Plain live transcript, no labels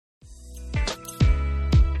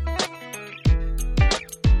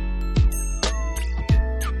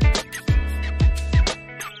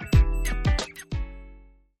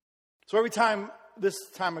So every time, this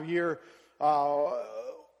time of year,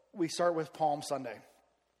 we start with Palm Sunday.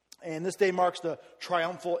 And this day marks the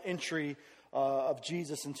triumphal entry of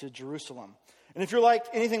Jesus into Jerusalem. And if you're like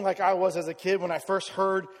anything like I was as a kid, when I first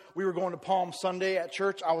heard we were going to Palm Sunday at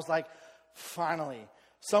church, I was like, finally,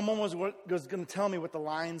 someone was going to tell me what the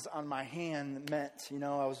lines on my hand meant. You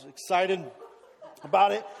know, I was excited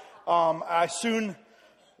about it. I soon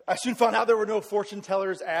found out there were no fortune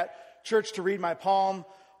tellers at church to read my palm.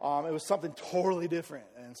 It was something totally different,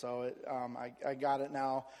 and so I got it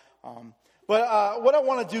now. But what I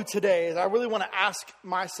want to do today is I really want to ask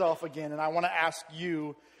myself again, and I want to ask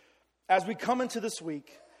you, as we come into this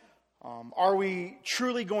week, are we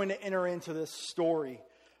truly going to enter into this story,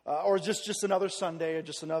 or just another Sunday, or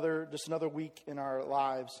just another week in our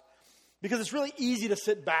lives? Because it's really easy to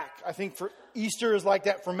sit back. I think for Easter is like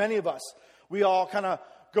that for many of us. We all kind of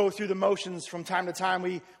go through the motions from time to time.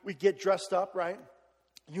 We get dressed up, right?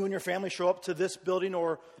 You and your family show up to this building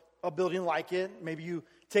or a building like it. Maybe you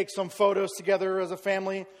take some photos together as a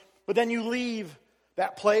family, but then you leave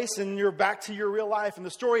that place and you're back to your real life, and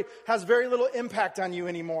the story has very little impact on you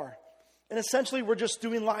anymore. And essentially, we're just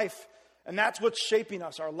doing life, and that's what's shaping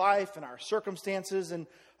us, our life and our circumstances, and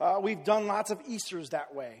we've done lots of Easters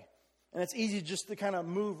that way, and it's easy just to kind of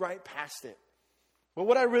move right past it. But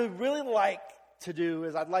what I really like to do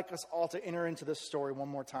is I'd like us all to enter into this story one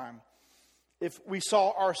more time, if we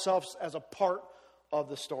saw ourselves as a part of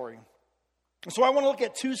the story. So I want to look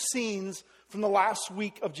at two scenes from the last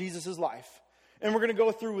week of Jesus' life. And we're going to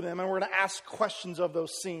go through them, and we're going to ask questions of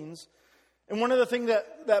those scenes. And one of the things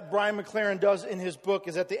that Brian McLaren does in his book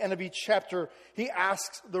is at the end of each chapter, he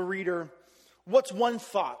asks the reader, what's one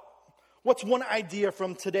thought? What's one idea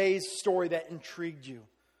from today's story that intrigued you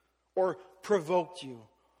or provoked you?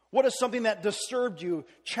 What is something that disturbed you,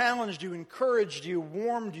 challenged you, encouraged you,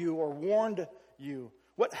 warmed you, or warned you?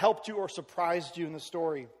 What helped you or surprised you in the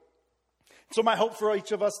story? So my hope for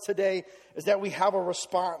each of us today is that we have a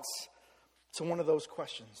response to one of those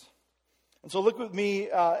questions. And so look with me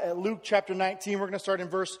at Luke chapter 19. We're going to start in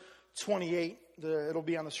verse 28. It'll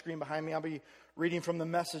be on the screen behind me. I'll be reading from the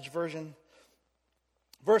Message version.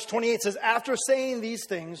 Verse 28 says, after saying these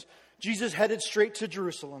things, Jesus headed straight to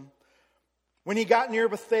Jerusalem. When he got near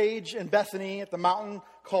Bethphage and Bethany at the mountain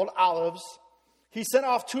called Olives, he sent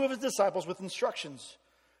off two of his disciples with instructions.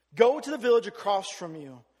 Go to the village across from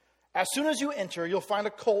you. As soon as you enter, you'll find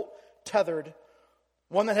a colt tethered,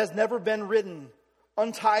 one that has never been ridden.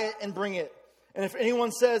 Untie it and bring it. And if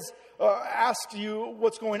anyone asks you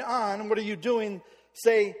what's going on, what are you doing,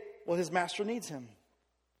 say, well, his master needs him.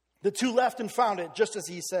 The two left and found it, just as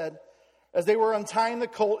he said. As they were untying the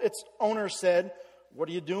colt, its owner said, what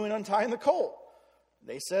are you doing untying the colt?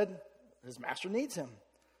 They said, his master needs him.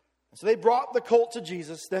 And so they brought the colt to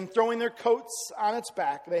Jesus. Then throwing their coats on its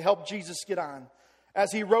back, they helped Jesus get on.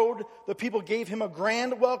 As he rode, the people gave him a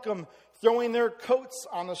grand welcome, throwing their coats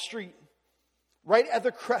on the street. Right at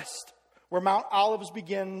the crest where Mount Olives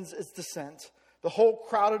begins its descent, the whole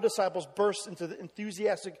crowd of disciples burst into the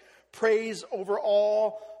enthusiastic praise over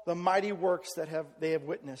all the mighty works that they have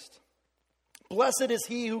witnessed. Blessed is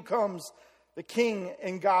he who comes, the King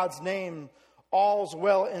in God's name. All's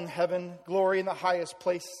well in heaven, glory in the highest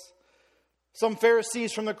place. Some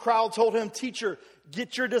Pharisees from the crowd told him, teacher,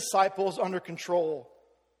 get your disciples under control.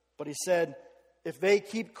 But he said, if they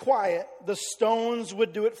keep quiet, the stones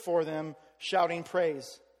would do it for them, shouting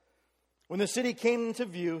praise. When the city came into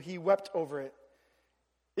view, he wept over it.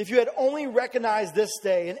 If you had only recognized this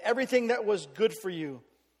day and everything that was good for you,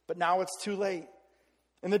 but now it's too late.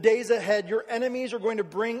 In the days ahead, your enemies are going to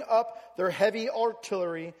bring up their heavy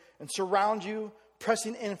artillery and surround you,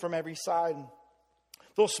 pressing in from every side.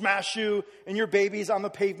 They'll smash you and your babies on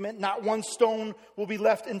the pavement. Not one stone will be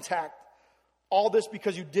left intact. All this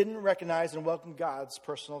because you didn't recognize and welcome God's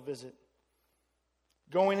personal visit.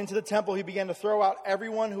 Going into the temple, he began to throw out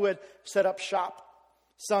everyone who had set up shop,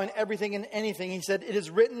 selling everything and anything. He said, it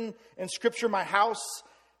is written in Scripture, my house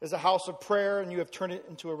is a house of prayer, and you have turned it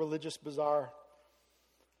into a religious bazaar.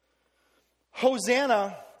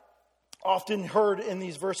 Hosanna, often heard in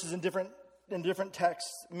these verses in different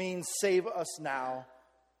texts, means save us now.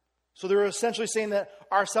 So they're essentially saying that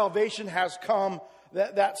our salvation has come,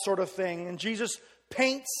 that sort of thing. And Jesus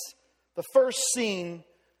paints the first scene,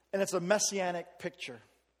 and it's a messianic picture.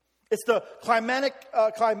 It's the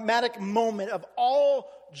climatic moment of all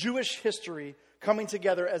Jewish history coming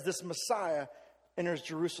together as this Messiah enters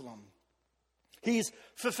Jerusalem. He's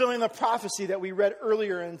fulfilling the prophecy that we read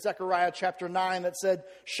earlier in Zechariah chapter 9 that said,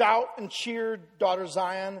 shout and cheer, daughter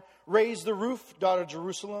Zion. Raise the roof, daughter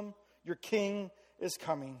Jerusalem. Your king is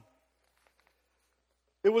coming.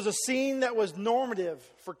 It was a scene that was normative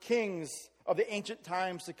for kings of the ancient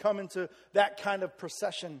times to come into that kind of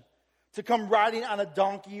procession, to come riding on a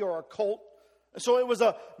donkey or a colt. So it was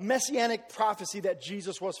a messianic prophecy that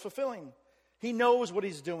Jesus was fulfilling. He knows what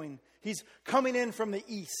he's doing. He's coming in from the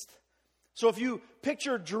east. So if you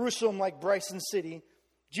picture Jerusalem like Bryson City,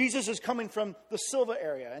 Jesus is coming from the Silva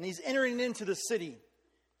area, and he's entering into the city.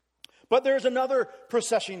 But there's another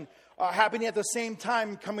procession happening at the same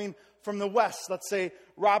time coming from the west, let's say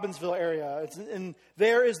Robbinsville area. And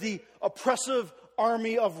there is the oppressive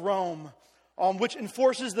army of Rome, which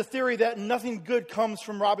enforces the theory that nothing good comes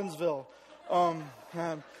from Robbinsville.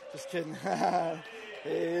 Just kidding.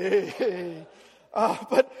 Hey.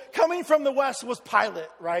 But coming from the west was Pilate,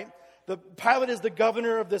 right? Pilate is the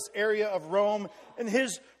governor of this area of Rome, and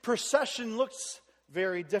his procession looks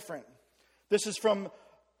very different. This is from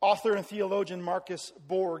author and theologian Marcus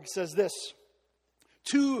Borg, says this: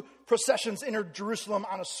 2 processions entered Jerusalem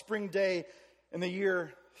on a spring day in the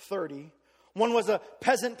year 30. One was a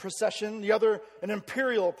peasant procession, the other an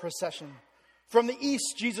imperial procession. From the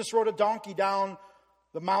east, Jesus rode a donkey down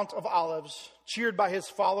the Mount of Olives, cheered by his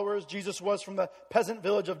followers. Jesus was from the peasant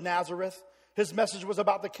village of Nazareth. His message was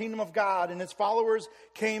about the kingdom of God, and his followers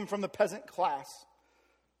came from the peasant class.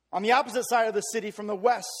 On the opposite side of the city, from the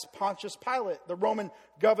west, Pontius Pilate, the Roman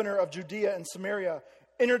governor of Judea and Samaria,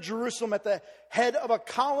 entered Jerusalem at the head of a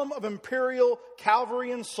column of imperial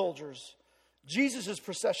cavalry and soldiers. Jesus'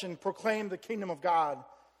 procession proclaimed the kingdom of God.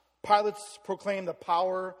 Pilate's proclaimed the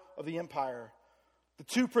power of the empire. The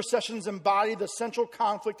 2 processions embody the central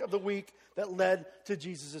conflict of the week that led to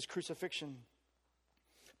Jesus' crucifixion.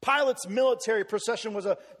 Pilate's military procession was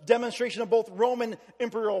a demonstration of both Roman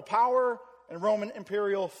imperial power and Roman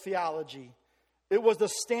imperial theology. It was the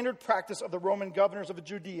standard practice of the Roman governors of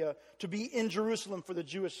Judea to be in Jerusalem for the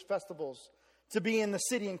Jewish festivals, to be in the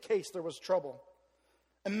city in case there was trouble.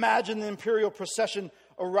 Imagine the imperial procession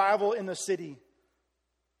arrival in the city.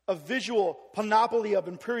 A visual panoply of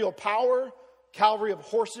imperial power, cavalry of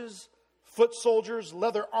horses, foot soldiers,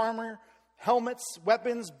 leather armor, helmets,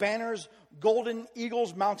 weapons, banners, golden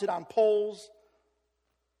eagles mounted on poles,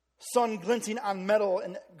 sun glinting on metal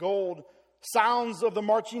and gold, sounds of the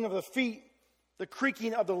marching of the feet, the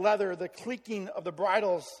creaking of the leather, the clicking of the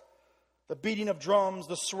bridles, the beating of drums,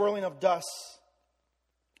 the swirling of dust,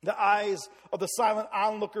 the eyes of the silent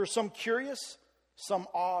onlookers, some curious, some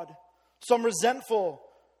awed, some resentful.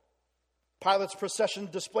 Pilate's procession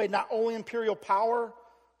displayed not only imperial power,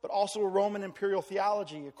 but also a Roman imperial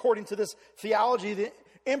theology. According to this theology, the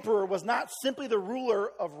emperor was not simply the ruler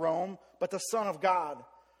of Rome, but the Son of God.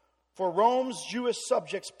 For Rome's Jewish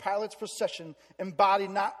subjects, Pilate's procession embodied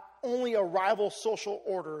not only a rival social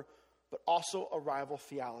order, but also a rival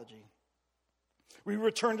theology. We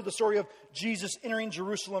return to the story of Jesus entering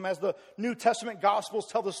Jerusalem. As the New Testament Gospels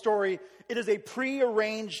tell the story, it is a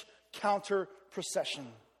prearranged counter procession.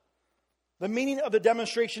 The meaning of the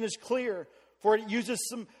demonstration is clear, for it uses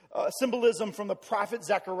some symbolism from the prophet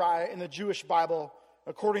Zechariah in the Jewish Bible.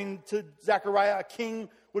 According to Zechariah, a king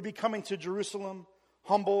would be coming to Jerusalem,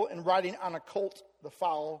 humble and riding on a colt, the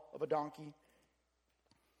foal of a donkey.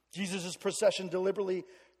 Jesus' procession deliberately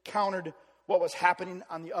countered what was happening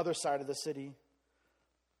on the other side of the city.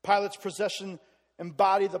 Pilate's procession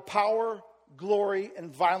embodied the power, glory,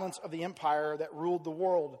 and violence of the empire that ruled the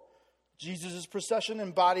world. Jesus' procession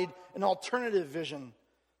embodied an alternative vision,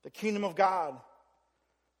 the kingdom of God.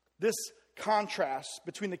 This contrast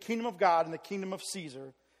between the kingdom of God and the kingdom of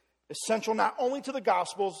Caesar is central not only to the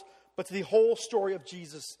Gospels, but to the whole story of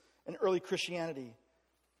Jesus and early Christianity.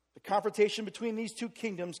 The confrontation between these 2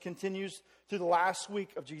 kingdoms continues through the last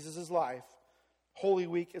week of Jesus' life. Holy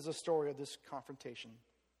Week is a story of this confrontation.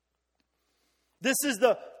 This is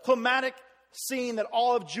the climatic scene that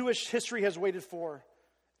all of Jewish history has waited for.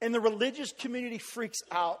 And the religious community freaks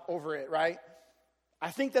out over it, right? I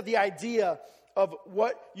think that the idea of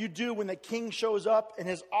what you do when the king shows up and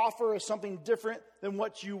his offer is something different than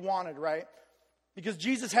what you wanted, right? Because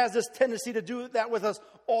Jesus has this tendency to do that with us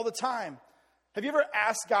all the time. Have you ever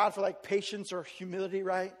asked God for like patience or humility,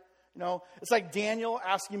 right? You know, it's like Daniel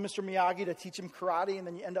asking Mr. Miyagi to teach him karate, and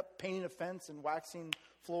then you end up painting a fence and waxing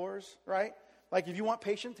floors, right? Like, if you want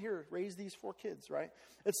patience, here, raise these 4 kids, right?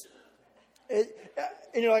 And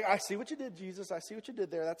you're like, I see what you did, Jesus. I see what you did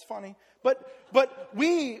there. That's funny. But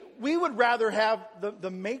we would rather have the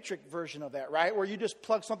Matrix version of that, right? Where you just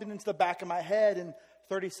plug something into the back of my head, and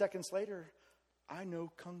 30 seconds later, I know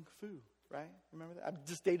Kung Fu, right? Remember that? I've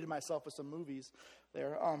just dated myself with some movies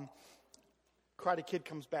there. Karate Kid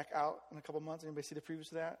comes back out in a couple months. Anybody see the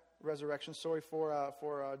previews of that? Resurrection story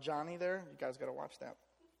for Johnny there. You guys got to watch that.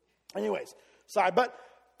 Anyways, sorry, but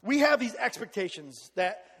We have these expectations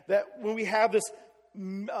that when we have this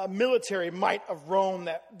military might of Rome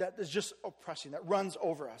that is just oppressing, that runs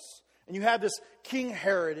over us. And you have this King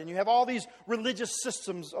Herod, and you have all these religious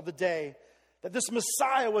systems of the day, that this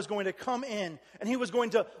Messiah was going to come in, and he was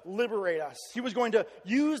going to liberate us. He was going to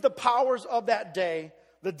use the powers of that day,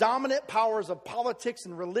 the dominant powers of politics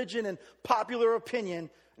and religion and popular opinion,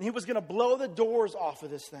 and he was going to blow the doors off of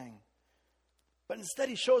this thing. But instead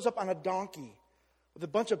he shows up on a donkey with a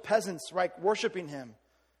bunch of peasants, right, worshiping him.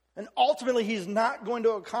 And ultimately he's not going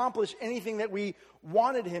to accomplish anything that we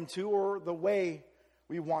wanted him to or the way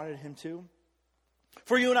we wanted him to.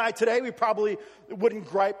 For you and I today, we probably wouldn't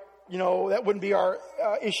gripe, that wouldn't be our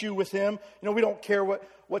issue with him. We don't care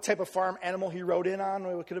what type of farm animal he rode in on.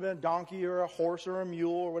 It could have been a donkey or a horse or a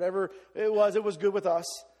mule or whatever it was. It was good with us.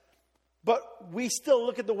 But we still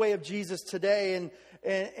look at the way of Jesus today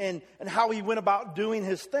and how he went about doing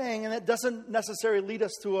his thing, and it doesn't necessarily lead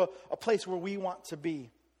us to a place where we want to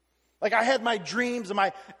be. Like I had my dreams and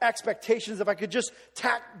my expectations. If I could just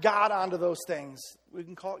tack God onto those things, we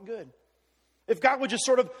can call it good. If God would just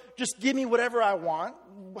sort of just give me whatever I want,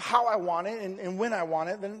 how I want it, and when I want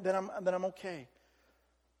it, then I'm okay.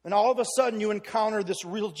 And all of a sudden you encounter this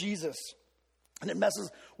real Jesus. And it messes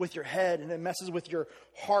with your head and it messes with your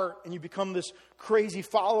heart, and you become this crazy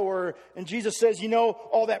follower. And Jesus says,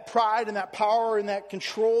 all that pride and that power and that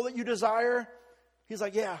control that you desire, he's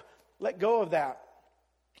like, yeah, let go of that.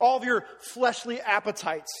 All of your fleshly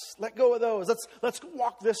appetites, let go of those. Let's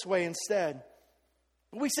walk this way instead.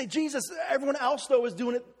 But we say, Jesus, everyone else though is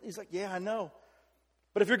doing it. He's like, yeah, I know.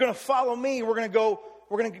 But if you're going to follow me, we're going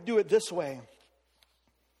to do it this way.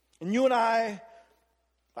 And you and I,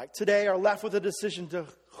 like today, are left with a decision to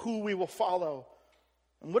who we will follow.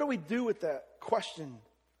 And what do we do with that question? And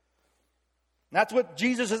that's what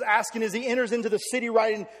Jesus is asking as he enters into the city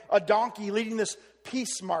riding a donkey, leading this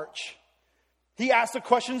peace march. He asks the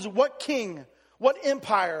questions, what king, what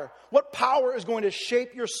empire, what power is going to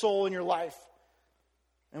shape your soul and your life?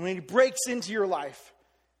 And when he breaks into your life,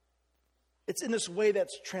 it's in this way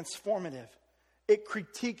that's transformative. It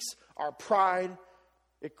critiques our pride.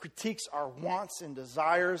 It critiques our wants and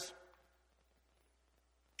desires.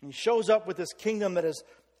 And he shows up with this kingdom that is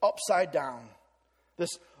upside down.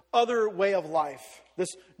 This other way of life.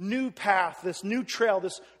 This new path, this new trail,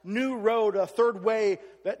 this new road, a third way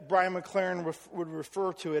that Brian McLaren would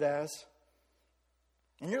refer to it as.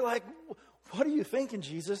 And you're like, what are you thinking,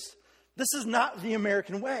 Jesus? This is not the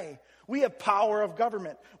American way. We have power of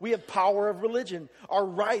government. We have power of religion. Our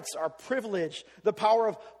rights, our privilege, the power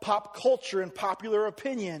of pop culture and popular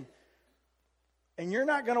opinion. And you're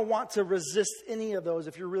not going to want to resist any of those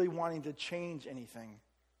if you're really wanting to change anything.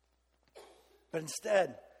 But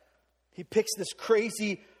instead, he picks this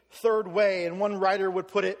crazy third way. And one writer would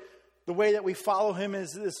put it, the way that we follow him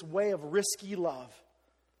is this way of risky love.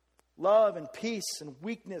 Love and peace and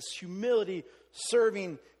weakness, humility,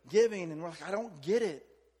 serving, giving. And we're like, I don't get it.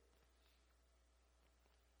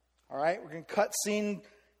 All right, we're going to cut scene.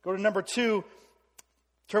 Go to number 2.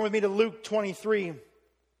 Turn with me to Luke 23.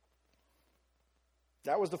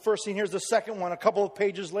 That was the first scene. Here's the second one. A couple of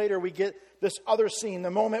pages later, we get this other scene, the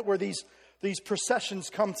moment where these processions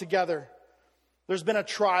come together. There's been a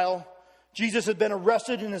trial. Jesus had been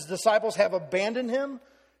arrested and his disciples have abandoned him.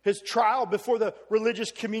 His trial before the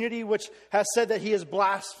religious community, which has said that he has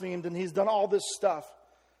blasphemed and he's done all this stuff.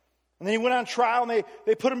 And then he went on trial and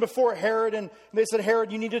they put him before Herod and they said,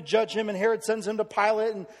 Herod, you need to judge him. And Herod sends him to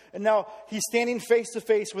Pilate. And now he's standing face to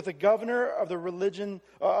face with the governor of the region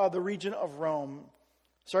of Rome.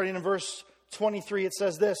 Starting in verse 23, it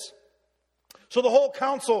says this. So the whole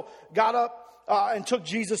council got up and took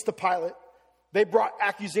Jesus to Pilate. They brought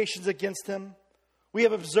accusations against him. We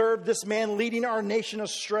have observed this man leading our nation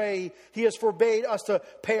astray. He has forbade us to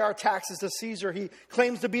pay our taxes to Caesar. He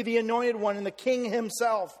claims to be the anointed one and the king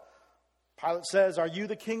himself. Pilate says, are you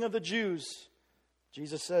the king of the Jews?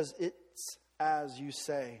 Jesus says, it's as you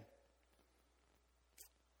say.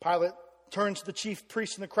 Pilate turns to the chief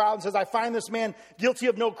priest in the crowd and says, I find this man guilty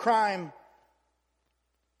of no crime.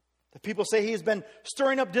 The people say he has been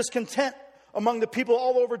stirring up discontent among the people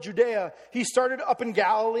all over Judea. He started up in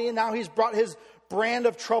Galilee and now he's brought his brand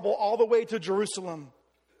of trouble all the way to Jerusalem.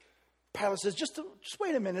 Pilate says, just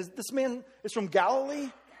wait a minute. This man is from Galilee?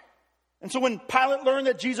 And so when Pilate learned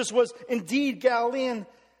that Jesus was indeed Galilean,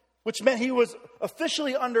 which meant he was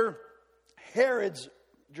officially under Herod's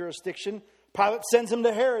jurisdiction, Pilate sends him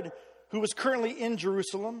to Herod, who was currently in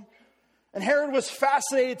Jerusalem. And Herod was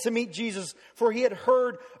fascinated to meet Jesus, for he had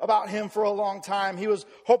heard about him for a long time. He was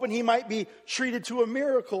hoping he might be treated to a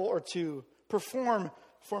miracle or two. Perform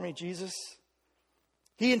for me, Jesus.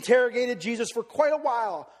 He interrogated Jesus for quite a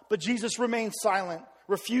while, but Jesus remained silent,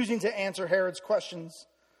 refusing to answer Herod's questions.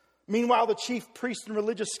 Meanwhile, the chief priests and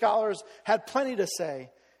religious scholars had plenty to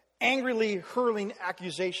say, angrily hurling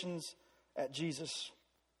accusations at Jesus.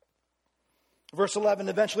 Verse 11,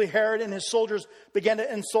 eventually Herod and his soldiers began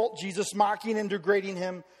to insult Jesus, mocking and degrading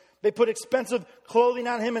him. They put expensive clothing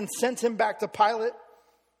on him and sent him back to Pilate.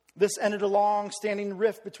 This ended a long-standing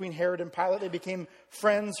rift between Herod and Pilate. They became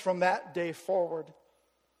friends from that day forward.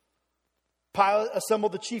 Pilate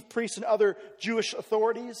assembled the chief priests and other Jewish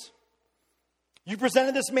authorities. You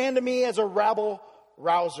presented this man to me as a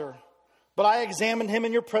rabble-rouser, but I examined him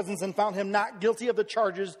in your presence and found him not guilty of the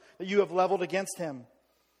charges that you have leveled against him.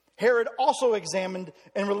 Herod also examined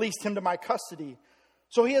and released him to my custody.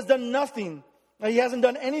 So he has done nothing. He hasn't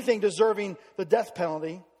done anything deserving the death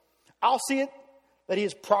penalty. I'll see it that he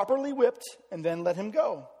is properly whipped and then let him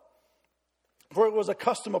go. For it was a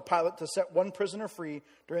custom of Pilate to set one prisoner free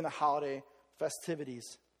during the holiday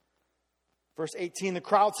festivities. Verse 18, the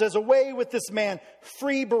crowd says, away with this man,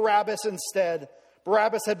 free Barabbas instead.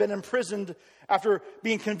 Barabbas had been imprisoned after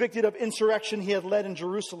being convicted of insurrection he had led in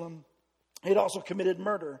Jerusalem. He had also committed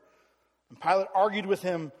murder. And Pilate argued with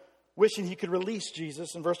him, wishing he could release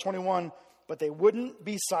Jesus. In verse 21, but they wouldn't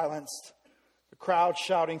be silenced. The crowd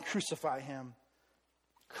shouting, crucify him,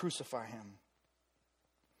 crucify him.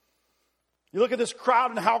 You look at this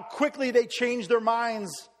crowd and how quickly they change their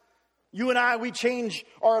minds. You and I, we change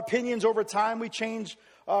our opinions over time. We change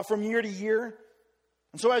from year to year.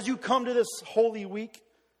 And so as you come to this Holy Week,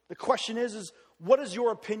 the question is what is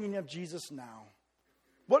your opinion of Jesus now?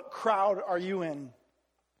 What crowd are you in?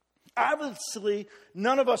 Obviously,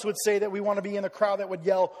 none of us would say that we want to be in the crowd that would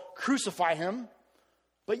yell, crucify him.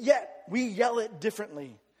 But yet, we yell it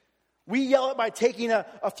differently. We yell it by taking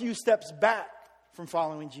a few steps back from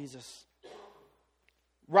following Jesus.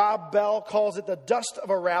 Rob Bell calls it the dust of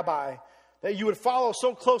a rabbi, that you would follow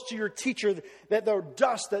so close to your teacher that the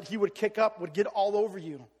dust that he would kick up would get all over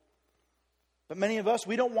you. But many of us,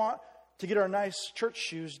 we don't want to get our nice church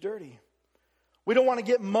shoes dirty. We don't want to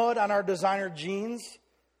get mud on our designer jeans,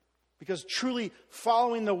 because truly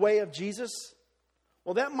following the way of Jesus,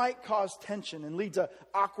 well, that might cause tension and lead to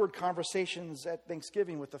awkward conversations at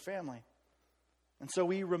Thanksgiving with the family. And so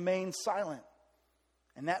we remain silent.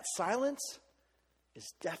 And that silence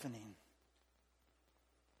is deafening.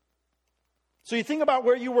 So you think about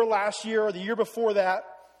where you were last year or the year before that.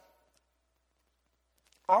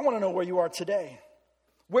 I want to know where you are today.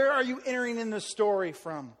 Where are you entering in this story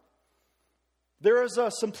from? There is a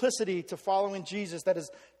simplicity to following Jesus that is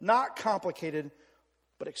not complicated,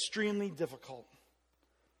 but extremely difficult.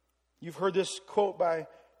 You've heard this quote by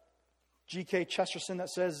G.K. Chesterton that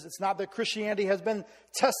says, it's not that Christianity has been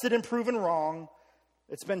tested and proven wrong.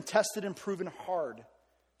 It's been tested and proven hard.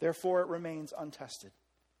 Therefore, it remains untested.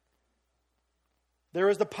 There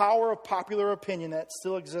is the power of popular opinion that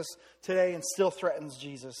still exists today and still threatens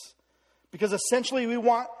Jesus. Because essentially we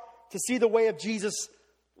want to see the way of Jesus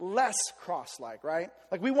less cross-like, right?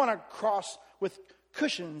 Like we want to cross with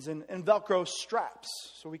cushions and Velcro straps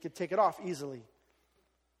so we could take it off easily.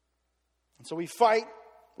 And so we fight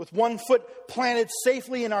with one foot planted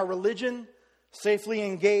safely in our religion, safely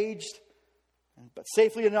engaged, but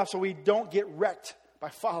safely enough so we don't get wrecked by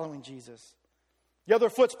following Jesus. The other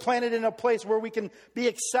foot's planted in a place where we can be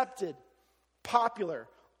accepted, popular,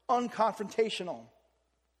 unconfrontational.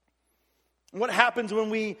 And what happens when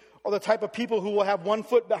we are the type of people who will have one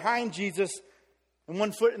foot behind Jesus and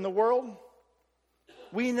one foot in the world?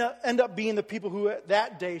 We end up being the people who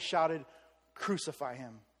that day shouted, crucify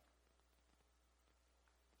him.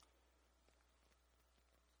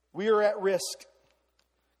 We are at risk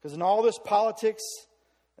because in all this politics,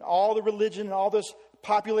 and all the religion, and all this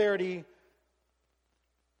popularity,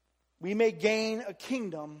 we may gain a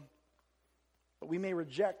kingdom, but we may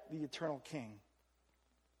reject the eternal King.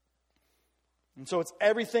 And so it's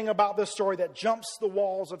everything about this story that jumps the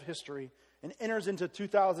walls of history and enters into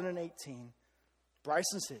 2018.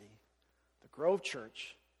 Bryson City, the Grove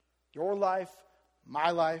Church, your life, my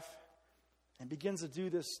life, and begins to do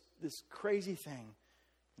this crazy thing.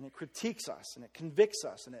 And it critiques us, and it convicts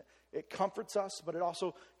us, and it comforts us, but it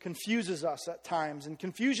also confuses us at times. And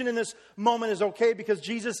confusion in this moment is okay because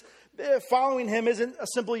Jesus, following him isn't a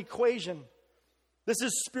simple equation. This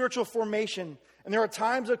is spiritual formation. And there are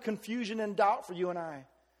times of confusion and doubt for you and I.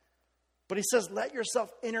 But he says, let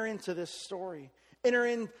yourself enter into this story. Enter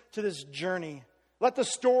into this journey. Let the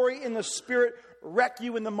story in the Spirit wreck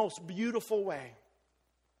you in the most beautiful way.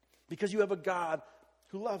 Because you have a God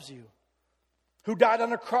who loves you. Who died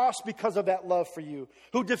on a cross because of that love for you.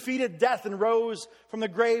 Who defeated death and rose from the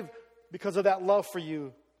grave because of that love for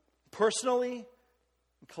you. Personally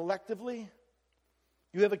And collectively,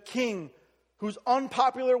 you have a king whose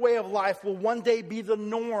unpopular way of life will one day be the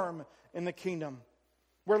norm in the kingdom,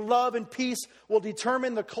 where love and peace will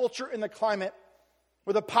determine the culture and the climate,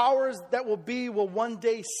 where the powers that will be will one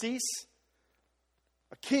day cease.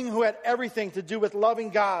 A king who had everything to do with loving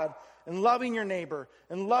God and loving your neighbor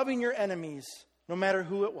and loving your enemies, no matter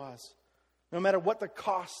who it was, no matter what the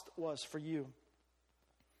cost was for you.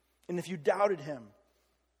 And if you doubted him,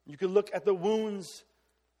 you could look at the wounds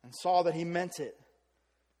and saw that he meant it.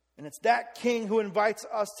 And it's that king who invites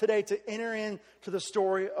us today to enter into the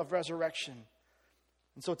story of resurrection.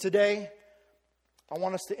 And so today, I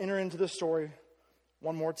want us to enter into the story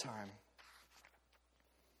one more time.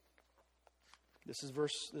 This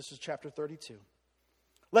is chapter 32.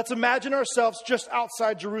 Let's imagine ourselves just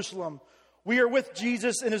outside Jerusalem. We are with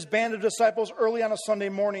Jesus and his band of disciples early on a Sunday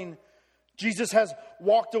morning. Jesus has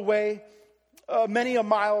walked away many a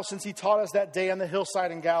mile since he taught us that day on the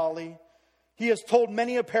hillside in Galilee. He has told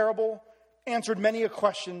many a parable, answered many a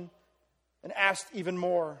question, and asked even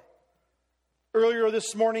more. Earlier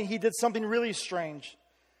this morning, he did something really strange.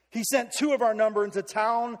 He sent 2 of our number into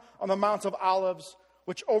town on the Mount of Olives,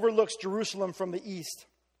 which overlooks Jerusalem from the east.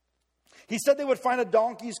 He said they would find a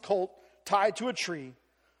donkey's colt tied to a tree.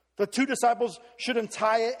 The 2 disciples should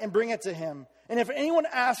untie it and bring it to him. And if anyone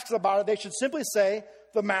asks about it, they should simply say,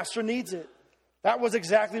 "The master needs it." That was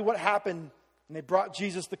exactly what happened. And they brought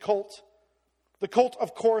Jesus the colt. The colt,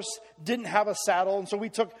 of course, didn't have a saddle. And so we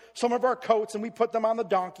took some of our coats and we put them on the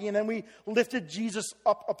donkey. And then we lifted Jesus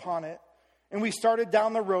up upon it. And we started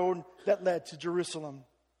down the road that led to Jerusalem.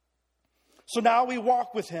 So now we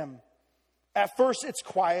walk with him. At first it's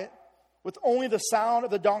quiet, with only the sound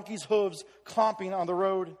of the donkey's hooves clomping on the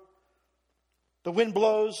road. The wind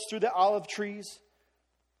blows through the olive trees,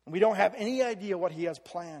 and we don't have any idea what he has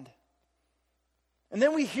planned. And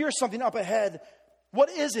then we hear something up ahead. What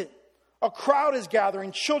is it? A crowd is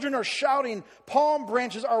gathering. Children are shouting. Palm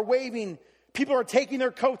branches are waving. People are taking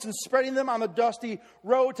their coats and spreading them on the dusty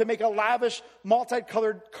road to make a lavish,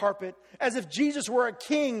 multicolored carpet, as if Jesus were a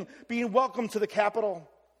king being welcomed to the capital.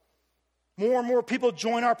 More and more people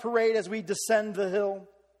join our parade as we descend the hill.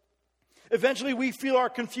 Eventually, we feel our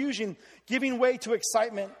confusion giving way to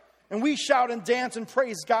excitement, and we shout and dance and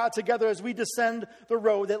praise God together as we descend the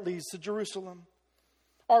road that leads to Jerusalem.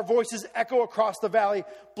 Our voices echo across the valley.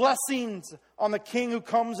 Blessings on the King who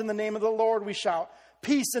comes in the name of the Lord, we shout.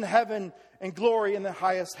 Peace in heaven and glory in the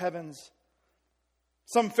highest heavens.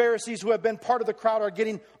 Some Pharisees who have been part of the crowd are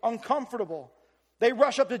getting uncomfortable. They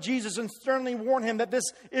rush up to Jesus and sternly warn him that this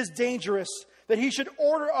is dangerous, that he should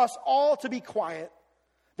order us all to be quiet.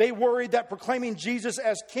 They worried that proclaiming Jesus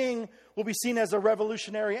as king will be seen as a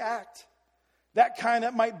revolutionary act. That kind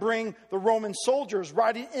that might bring the Roman soldiers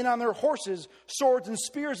riding in on their horses, swords and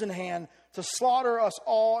spears in hand, to slaughter us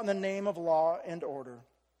all in the name of law and order.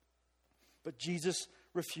 But Jesus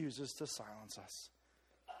refuses to silence us.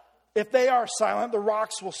 If they are silent, the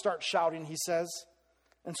rocks will start shouting, he says.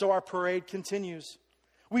 And so our parade continues.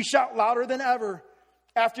 We shout louder than ever.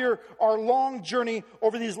 After our long journey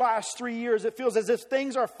over these last 3 years, it feels as if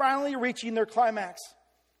things are finally reaching their climax.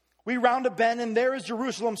 We round a bend, and there is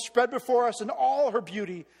Jerusalem spread before us in all her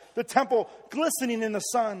beauty, the temple glistening in the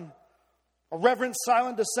sun. A reverent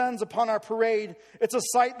silence descends upon our parade. It's a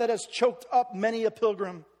sight that has choked up many a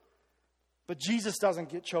pilgrim. But Jesus doesn't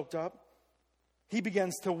get choked up. He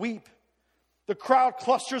begins to weep. The crowd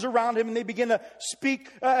clusters around him, and they begin to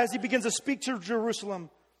speak as he begins to speak to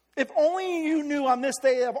Jerusalem. If only you knew on this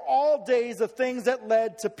day of all days the things that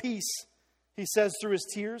led to peace, he says through his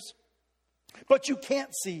tears. But you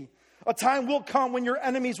can't see. A time will come when your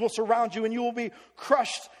enemies will surround you and you will be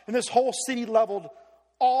crushed and this whole city leveled,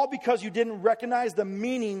 all because you didn't recognize the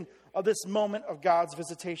meaning of this moment of God's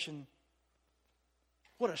visitation.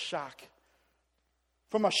 What a shock.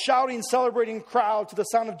 From a shouting, celebrating crowd to the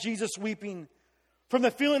sound of Jesus weeping. From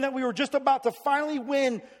the feeling that we were just about to finally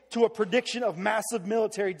win to a prediction of massive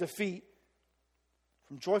military defeat.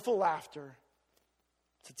 From joyful laughter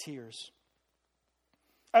to tears.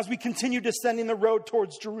 As we continue descending the road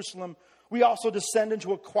towards Jerusalem, we also descend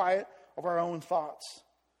into a quiet of our own thoughts.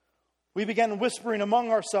 We begin whispering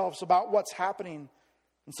among ourselves about what's happening.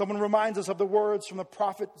 And someone reminds us of the words from the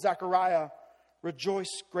prophet Zechariah. Rejoice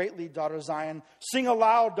greatly, daughter Zion. Sing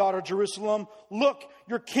aloud, daughter Jerusalem. Look,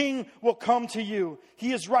 your king will come to you.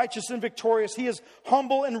 He is righteous and victorious. He is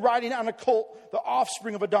humble and riding on a colt, the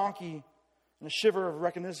offspring of a donkey. And a shiver of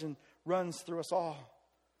recognition runs through us all.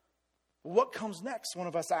 What comes next? One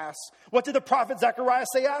of us asks. What did the prophet Zechariah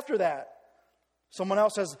say after that? Someone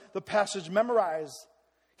else has the passage memorized.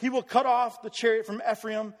 He will cut off the chariot from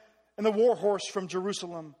Ephraim and the war horse from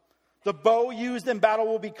Jerusalem. The bow used in battle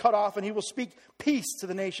will be cut off, and he will speak peace to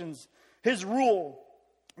the nations. His rule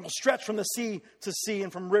will stretch from the sea to sea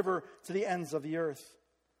and from river to the ends of the earth.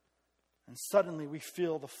 And suddenly we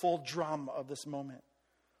feel the full drama of this moment.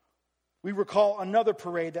 We recall another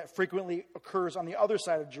parade that frequently occurs on the other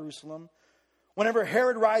side of Jerusalem. Whenever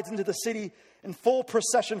Herod rides into the city in full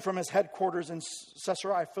procession from his headquarters in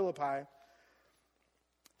Caesarea Philippi,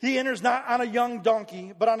 he enters not on a young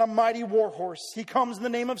donkey, but on a mighty war horse. He comes in the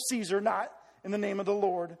name of Caesar, not in the name of the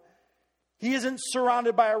Lord. He isn't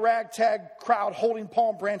surrounded by a ragtag crowd holding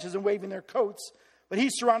palm branches and waving their coats, but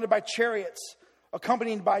he's surrounded by chariots,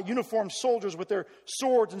 accompanied by uniformed soldiers with their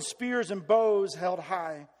swords and spears and bows held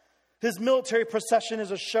high. His military procession is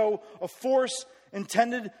a show of force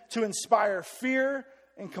intended to inspire fear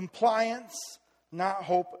and compliance, not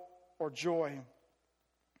hope or joy.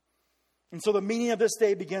 And so the meaning of this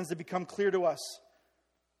day begins to become clear to us.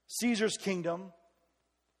 Caesar's kingdom,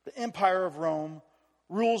 the empire of Rome,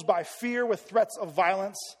 rules by fear with threats of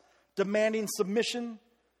violence, demanding submission.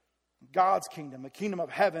 God's kingdom, the kingdom of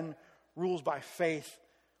heaven, rules by faith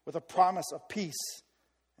with a promise of peace,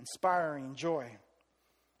 inspiring joy.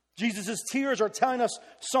 Jesus' tears are telling us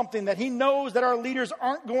something, that he knows that our leaders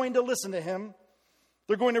aren't going to listen to him.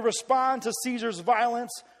 They're going to respond to Caesar's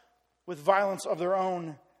violence with violence of their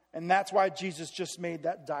own. And that's why Jesus just made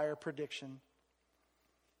that dire prediction.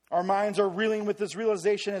 Our minds are reeling with this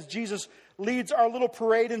realization as Jesus leads our little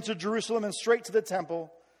parade into Jerusalem and straight to the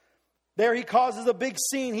temple. There he causes a big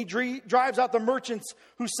scene. He drives out the merchants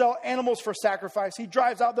who sell animals for sacrifice. He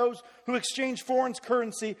drives out those who exchange foreign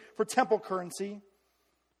currency for temple currency.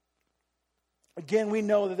 Again, we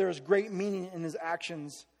know that there is great meaning in his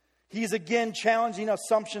actions. He's again challenging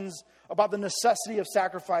assumptions about the necessity of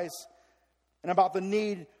sacrifice and about the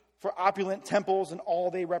need for opulent temples and all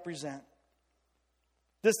they represent.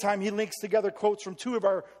 This time he links together quotes from two of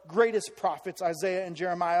our greatest prophets, Isaiah and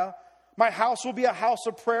Jeremiah. My house will be a house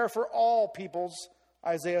of prayer for all peoples,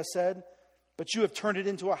 Isaiah said, but you have turned it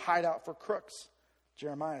into a hideout for crooks,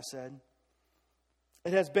 Jeremiah said.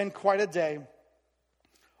 It has been quite a day.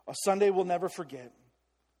 A Sunday we'll never forget.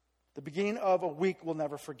 The beginning of a week we'll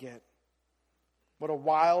never forget. What a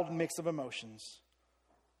wild mix of emotions.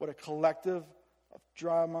 What a collective of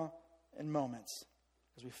drama and moments.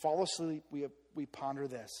 As we fall asleep, we ponder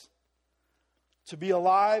this. To be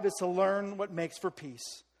alive is to learn what makes for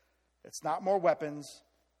peace. It's not more weapons,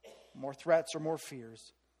 more threats, or more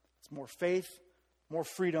fears. It's more faith, more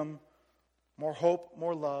freedom, more hope,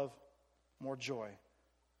 more love, more joy.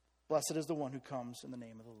 Blessed is the one who comes in the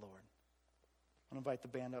name of the Lord. I want to invite the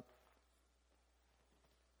band up.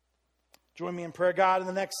 Join me in prayer. God, in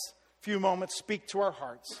the next few moments, speak to our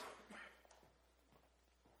hearts.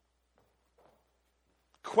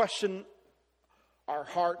 Question our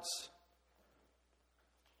hearts.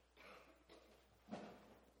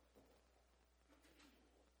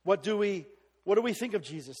 What do we think of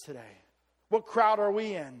Jesus today? What crowd are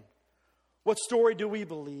we in? What story do we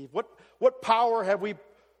believe? What power have we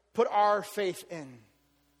put our faith in?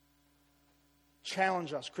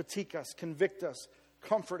 Challenge us, critique us, convict us,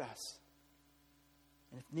 comfort us.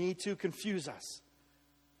 And if need to, confuse us.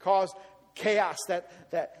 Cause chaos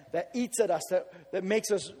that eats at us, that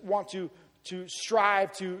makes us want to strive,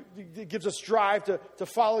 it gives us drive to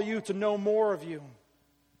follow you, to know more of you.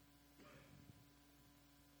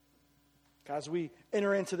 God, as we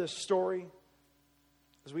enter into this story,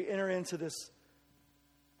 as we enter into this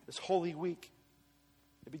Holy Week,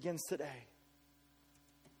 it begins today.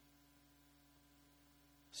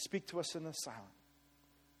 Speak to us in the silent.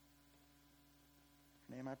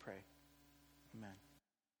 In your name I pray. Amen.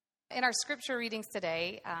 In our scripture readings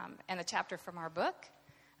today, and the chapter from our book,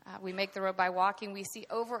 We Make the Road by Walking, we see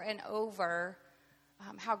over and over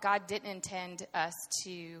how God didn't intend us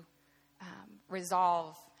to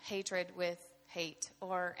resolve hatred with hate,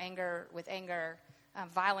 or anger with anger,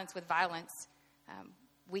 violence with violence.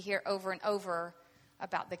 We hear over and over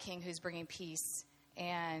about the King who's bringing peace,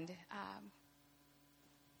 and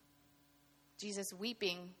Jesus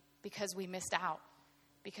weeping because we missed out,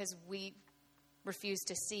 because we refused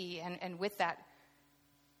to see, and with that,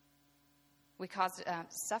 we caused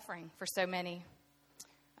suffering for so many.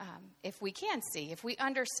 If we can see, if we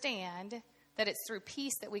understand that it's through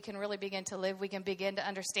peace that we can really begin to live, we can begin to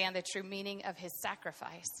understand the true meaning of his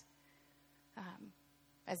sacrifice.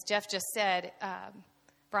 As Jeff just said,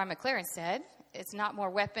 Brian McLaren said, it's not more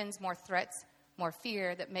weapons, more threats, more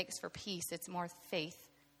fear that makes for peace. It's more faith,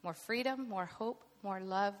 more freedom, more hope, more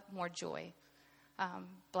love, more joy.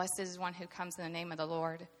 Blessed is one who comes in the name of the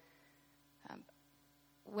Lord.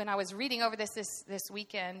 When I was reading over this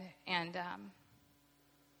weekend, and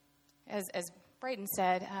as Braden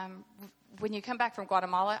said, when you come back from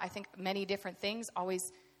Guatemala, I think many different things always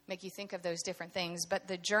make you think of those different things. But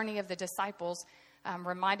the journey of the disciples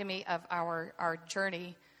reminded me of our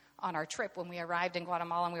journey on our trip when we arrived in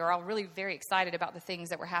Guatemala. And we were all really very excited about the things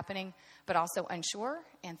that were happening, but also unsure.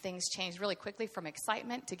 And things changed really quickly from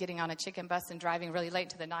excitement to getting on a chicken bus and driving really late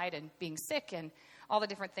into the night and being sick and all the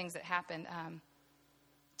different things that happened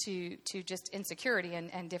to just insecurity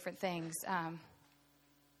and different things.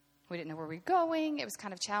 We didn't know where we were going. It was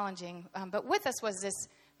kind of challenging. But with us was this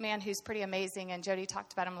man who's pretty amazing, and Jody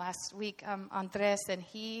talked about him last week, Andres, and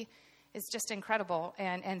he is just incredible.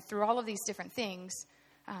 And through all of these different things,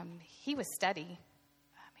 he was steady.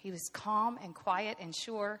 He was calm and quiet and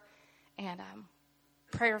sure and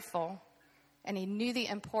prayerful. And he knew the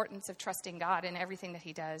importance of trusting God in everything that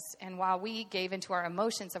he does. And while we gave into our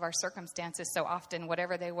emotions of our circumstances so often,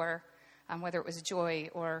 whatever they were, whether it was joy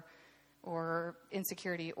or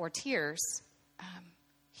insecurity or tears,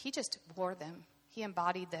 he just wore them. He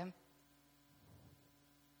embodied them.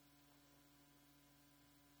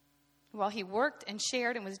 While he worked and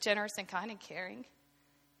shared and was generous and kind and caring,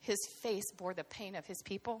 his face bore the pain of his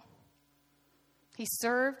people. He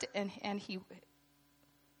served and he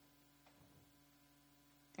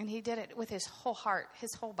did it with his whole heart,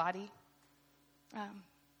 his whole body.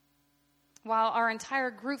 While our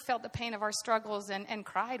entire group felt the pain of our struggles and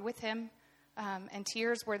cried with him, and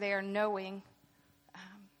tears were there knowing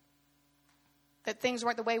that things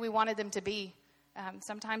weren't the way we wanted them to be.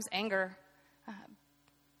 Sometimes anger.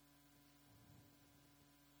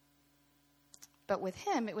 But with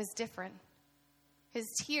him, it was different.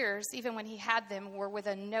 His tears, even when he had them, were with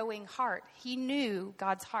a knowing heart. He knew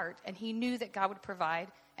God's heart, and he knew that God would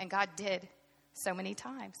provide, and God did so many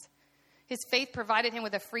times. His faith provided him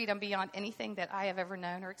with a freedom beyond anything that I have ever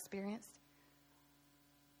known or experienced.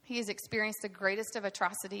 He has experienced the greatest of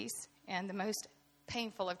atrocities and the most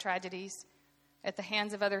painful of tragedies at the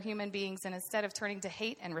hands of other human beings, and instead of turning to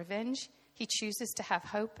hate and revenge, he chooses to have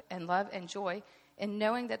hope and love and joy in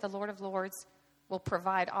knowing that the Lord of Lords will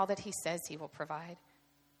provide all that he says he will provide.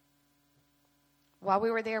 While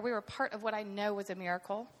we were there, we were part of what I know was a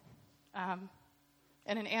miracle and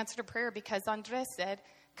an answer to prayer, because Andres said,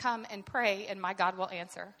 "Come and pray and my God will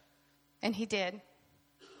answer." And he did.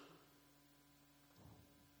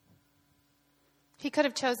 He could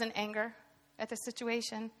have chosen anger at the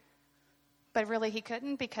situation, but really he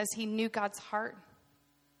couldn't, because he knew God's heart.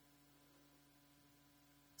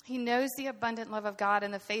 He knows the abundant love of God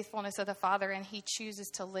and the faithfulness of the Father, and he chooses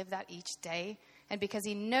to live that each day. And because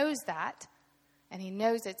he knows that, and he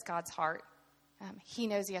knows it's God's heart, he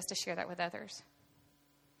knows he has to share that with others.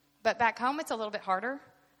 But back home, it's a little bit harder.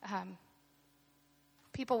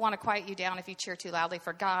 People want to quiet you down if you cheer too loudly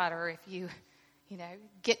for God, or if you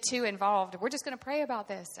get too involved. We're just going to pray about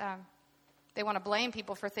this. They want to blame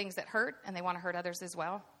people for things that hurt, and they want to hurt others as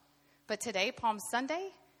well. But today, Palm Sunday,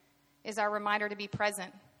 is our reminder to be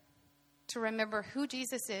present, to remember who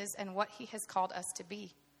Jesus is and what he has called us to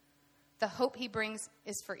be. The hope he brings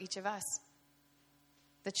is for each of us.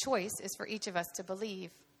 The choice is for each of us to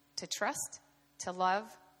believe, to trust, to love,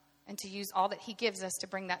 and to use all that he gives us to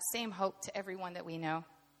bring that same hope to everyone that we know.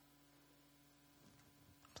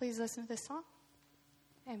 Please listen to this song,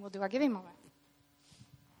 and we'll do our giving moment.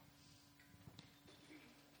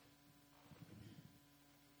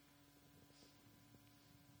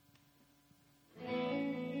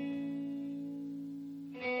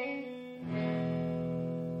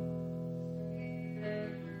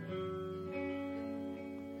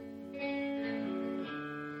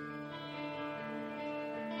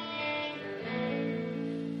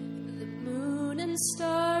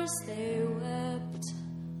 Stars they wept,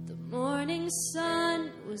 the morning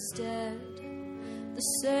sun was dead, the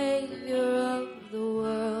Savior of the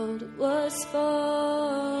world was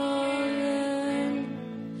fallen.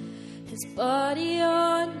 His body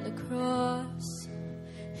on the cross,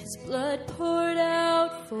 his blood poured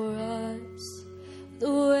out for us,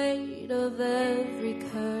 the weight of every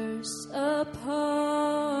curse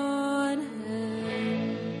upon him.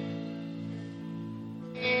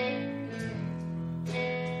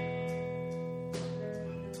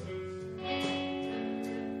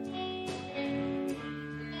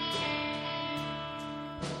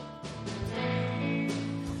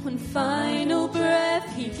 Final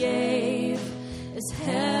breath he gave as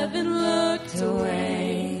heaven looked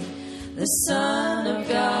away. The Son of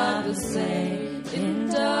God was laid in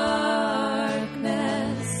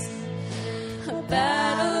darkness. A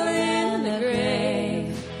battle in the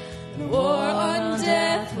grave, the war on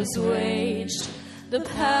death was waged. The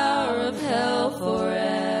power of hell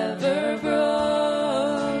forever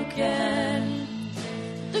broken.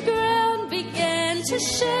 The ground began began to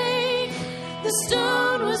shake. The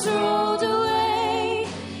stone was rolled away.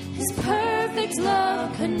 His perfect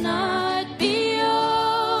love could not be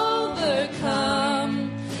overcome.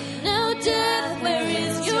 Now death, where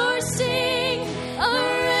is your sting? A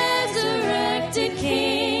resurrected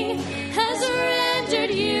King has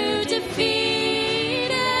rendered you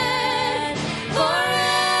defeated.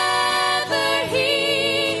 Forever he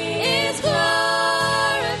is glorified.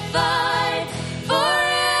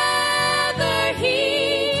 Forever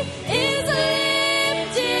he is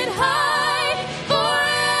lifted high.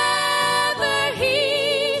 Forever he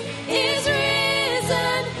is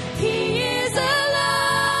risen. He is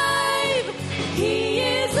alive. He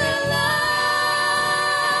is alive.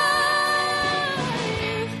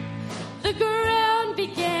 The ground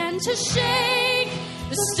began to shake.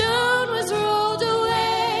 The stone was rolled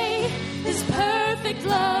away. His perfect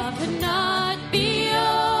love could not be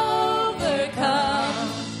overcome.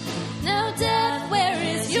 Now death, where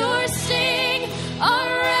is your sting?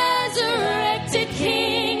 Our resurrected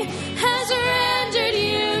King has rendered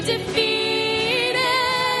you defeated.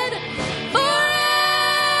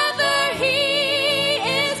 Forever he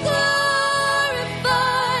is glorified.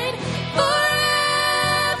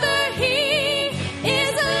 Forever he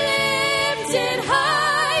is lifted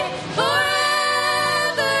high.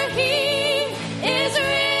 Forever he is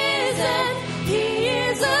risen. He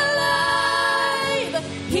is alive.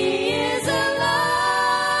 He is alive.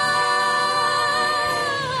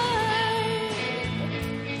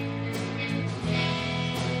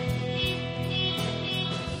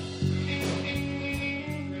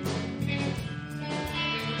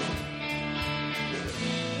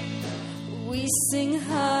 We sing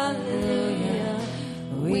hallelujah.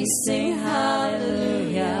 We sing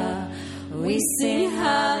hallelujah. We sing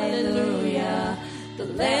hallelujah. The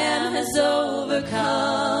Lamb has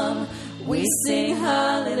overcome. We sing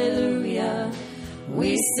hallelujah.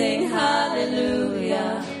 We sing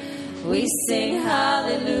hallelujah. We sing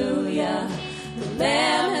hallelujah. The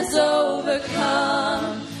Lamb has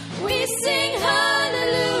overcome. We sing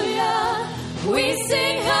hallelujah. We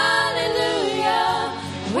sing hallelujah.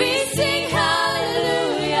 We sing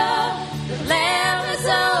hallelujah. The Lamb has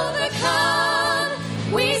overcome.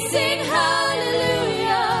 We sing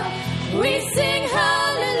hallelujah. We sing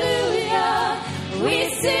hallelujah. We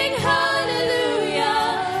sing hallelujah.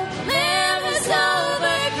 The Lamb has overcome.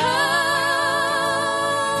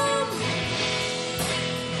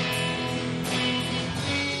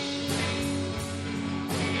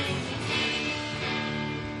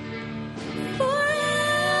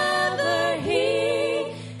 Forever he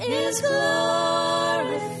is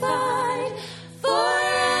glorified.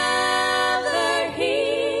 Forever he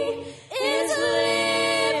is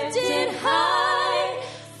lifted high.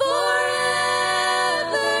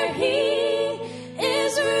 Forever he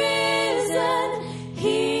is risen.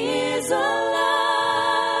 He is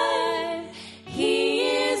alive. He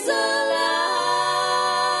is alive.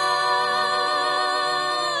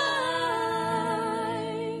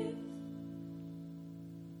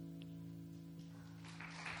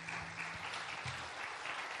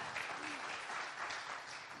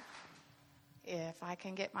 If I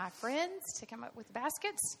can get my friends to come up with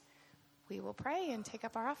baskets, we will pray and take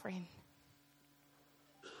up our offering.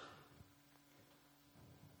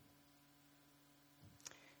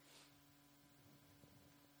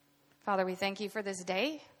 Father, we thank you for this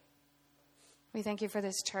day. We thank you for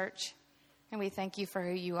this church, and we thank you for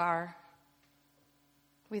who you are.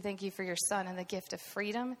 We thank you for your Son and the gift of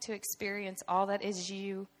freedom to experience all that is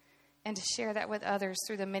you and to share that with others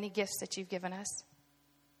through the many gifts that you've given us.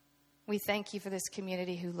 We thank you for this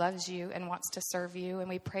community who loves you and wants to serve you, and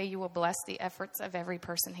we pray you will bless the efforts of every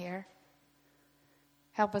person here.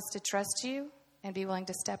 Help us to trust you and be willing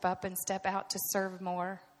to step up and step out to serve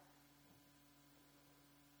more.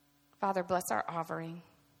 Father, bless our offering.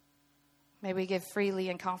 May we give freely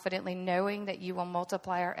and confidently, knowing that you will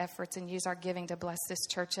multiply our efforts and use our giving to bless this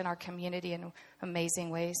church and our community in amazing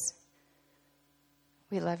ways.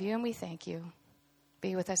 We love you and we thank you.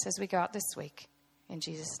 Be with us as we go out this week. In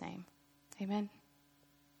Jesus' name, amen.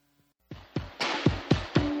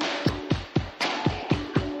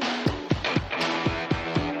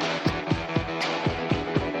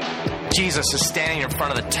 Jesus is standing in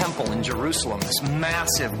front of the temple in Jerusalem, this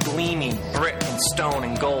massive, gleaming brick and stone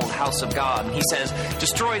and gold house of God. And he says,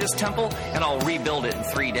 destroy this temple and I'll rebuild it in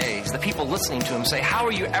 3 days. The people listening to him say, how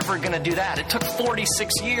are you ever going to do that? It took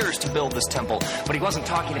 46 years to build this temple. But he wasn't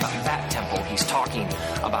talking about that temple. He's talking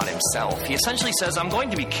about himself. He essentially says, I'm going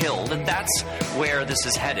to be killed, and that's where this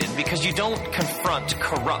is headed, because you don't confront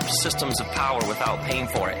corrupt systems of power without paying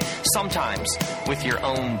for it, sometimes with your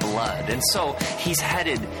own blood. And so he's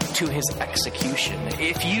headed to his execution.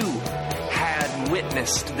 If you had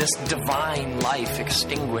witnessed this divine life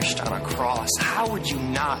extinguished on a cross, how would you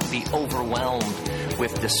not be overwhelmed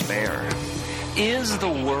with despair? Is the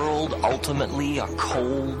world ultimately a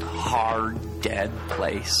cold, hard, dead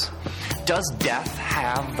place? Does death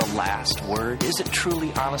have the last word? Is it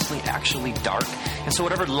truly, honestly, actually dark? And so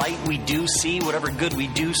whatever light we do see, whatever good we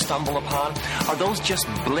do stumble upon, are those just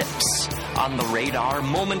blips on the radar,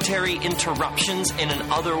 momentary interruptions in an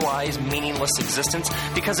otherwise meaningless existence?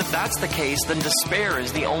 Because if that's the case, then despair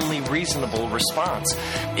is the only reasonable response.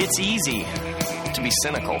 It's easy to be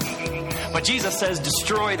cynical. But Jesus says,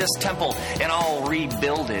 destroy this temple and I'll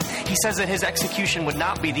rebuild it. He says that his execution would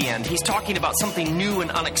not be the end. He's talking about something new and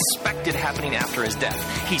unexpected happening after his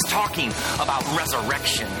death. He's talking about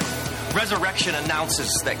resurrection. Resurrection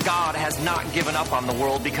announces that God has not given up on the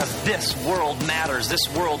world, because this world matters, this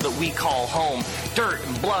world that we call home. Dirt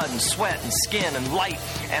and blood and sweat and skin and light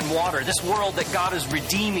and water. This world that God is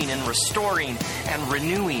redeeming and restoring and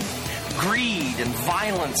renewing. Greed and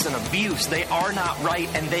violence and abuse, they are not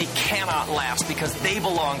right and they cannot last, because they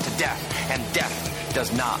belong to death, and death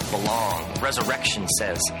does not belong. Resurrection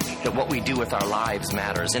says that what we do with our lives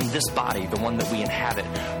matters. In this body, the one that we inhabit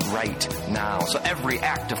right now. So every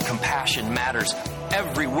act of compassion matters.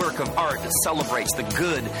 Every work of art that celebrates the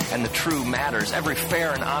good and the true matters. Every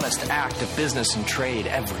fair and honest act of business and trade,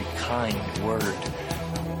 every kind word.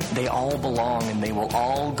 They all belong, and they will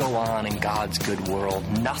all go on in God's good world.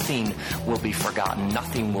 Nothing will be forgotten.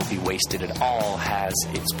 Nothing will be wasted. It all has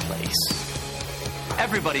its place.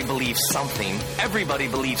 Everybody believes something. Everybody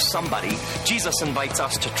believes somebody. Jesus invites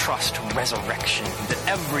us to trust resurrection, that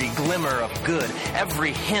every glimmer of good,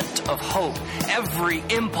 every hint of hope, every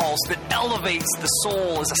impulse that elevates the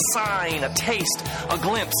soul is a sign, a taste, a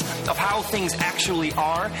glimpse of how things actually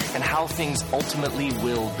are and how things ultimately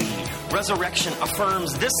will be. Resurrection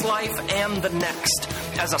affirms this life and the next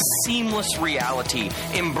as a seamless reality,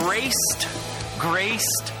 embraced,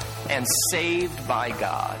 graced, and saved by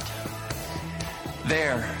God.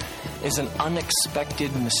 There is an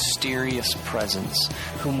unexpected, mysterious presence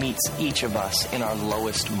who meets each of us in our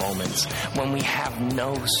lowest moments, when we have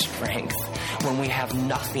no strength, when we have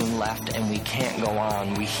nothing left and we can't go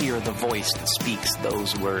on. We hear the voice that speaks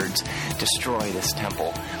those words, destroy this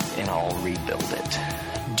temple and I'll rebuild it.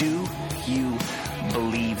 Do you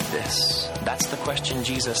believe this? That's the question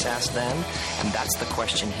Jesus asked then, and that's the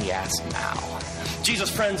question he asks now. Jesus'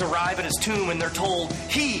 friends arrive at his tomb and they're told,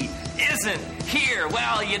 he isn't here.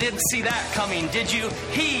 Well, you didn't see that coming, did you?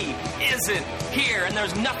 He isn't here, and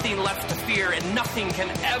there's nothing left to fear, and nothing can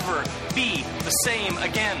ever be the same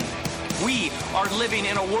again. We are living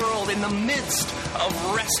in a world in the midst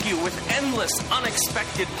of rescue with endless,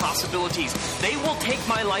 unexpected possibilities. They will take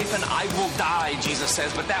my life and I will die, Jesus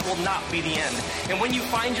says, but that will not be the end. And when you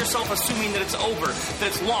find yourself assuming that it's over, that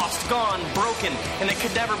it's lost, gone, broken, and it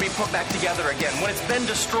could never be put back together again, when it's been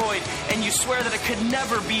destroyed and you swear that it could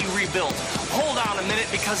never be rebuilt, hold on a minute,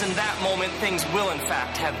 because in that moment, things will in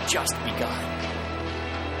fact have just begun.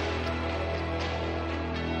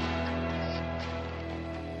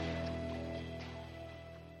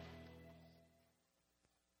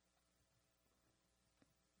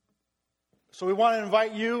 So we want to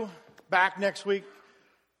invite you back next week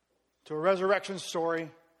to a resurrection story.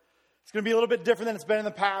 It's going to be a little bit different than it's been in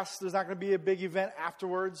the past. There's not going to be a big event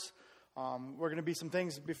afterwards. We're going to be some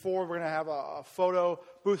things before. We're going to have a photo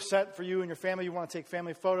booth set for you and your family. You want to take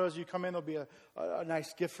family photos. You come in, there'll be a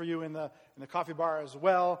nice gift for you in the coffee bar as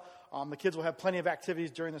well. The kids will have plenty of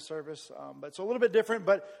activities during the service. But it's a little bit different,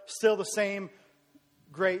 but still the same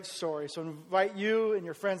great story. So invite you and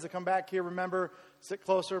your friends to come back here. Remember, sit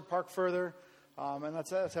closer, park further. And let's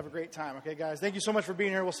have a great time. Okay, guys? Thank you so much for being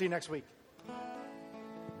here. We'll see you next week.